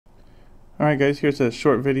Alright guys, here's a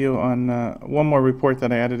short video on one more report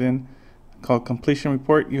that I added in called completion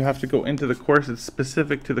report. You have to go into the course. It's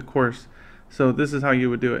specific to the course. So this is how you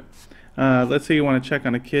would do it. Let's say you want to check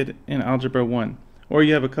on a kid in Algebra 1, or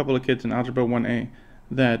you have a couple of kids in Algebra 1A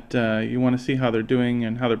that you want to see how they're doing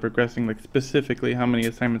and how they're progressing, like specifically how many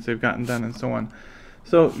assignments they've gotten done and so on.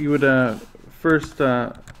 So you would first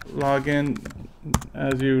log in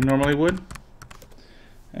as you normally would,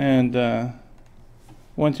 and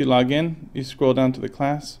once you log in, you scroll down to the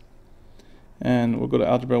class, and we'll go to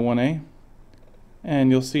Algebra 1A,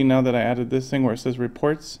 and you'll see now that I added this thing where it says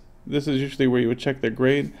reports. This is usually where you would check their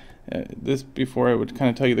grade. This before it would kind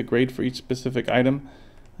of tell you the grade for each specific item.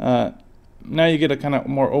 Now you get a kind of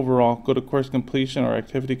more overall. Go to course completion or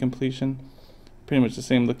activity completion. Pretty much the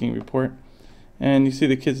same looking report. And you see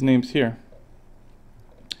the kids' names here.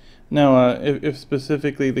 Now if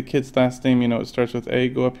specifically the kid's last name, it starts with A,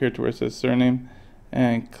 go up here to where it says surname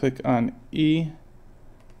and click on E,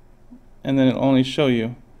 and then it'll only show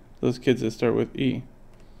you those kids that start with E.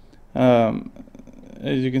 As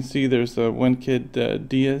you can see, there's one kid,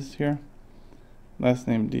 Diaz, here. Last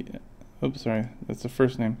name oops, sorry, that's the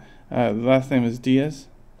first name. The last name is Diaz,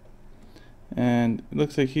 and it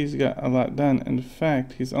looks like he's got a lot done. In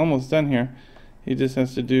fact, he's almost done here. He just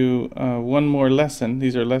has to do one more lesson.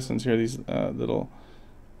 These are lessons here, these little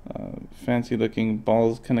fancy looking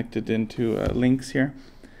balls connected into links here.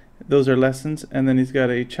 Those are lessons, and then he's got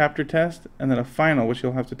a chapter test and then a final, which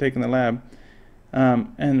he'll have to take in the lab.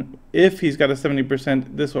 And if he's got a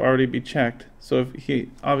 70%, this will already be checked. So if he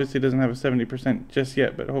obviously doesn't have a 70% just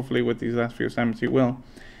yet, but hopefully with these last few assignments he will.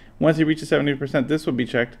 Once he reaches 70%, this will be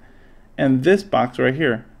checked. And this box right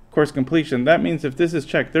here, course completion, that means if this is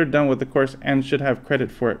checked, they're done with the course and should have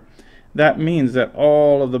credit for it. That means that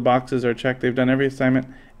all of the boxes are checked. They've done every assignment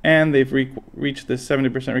and they've reached this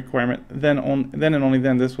 70% requirement. Then and only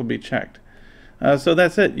then this will be checked. So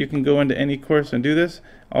that's it. You can go into any course and do this.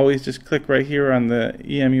 Always just click right here on the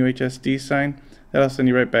EMUHSD sign. That'll send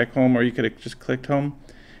you right back home, or you could have just clicked home.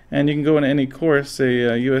 And you can go into any course,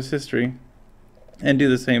 say US History, and do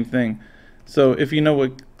the same thing. So if you know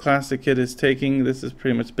what class the kid is taking, this is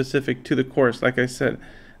pretty much specific to the course. Like I said,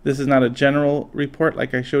 this is not a general report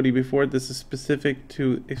like I showed you before. This is specific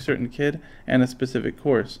to a certain kid and a specific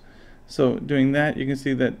course. So doing that, you can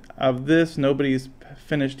see that of this, nobody's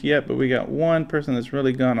finished yet, but we got one person that's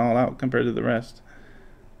really gone all out compared to the rest.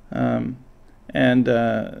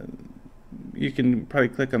 You can probably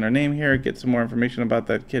click on their name here, get some more information about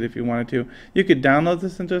that kid if you wanted to. You could download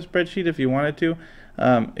this into a spreadsheet if you wanted to.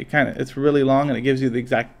 It's really long, and it gives you the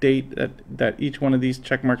exact date that each one of these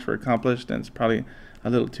check marks were accomplished, and it's probably a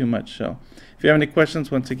little too much. So if you have any questions,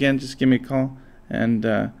 once again, just give me a call, and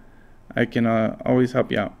I can always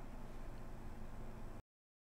help you out.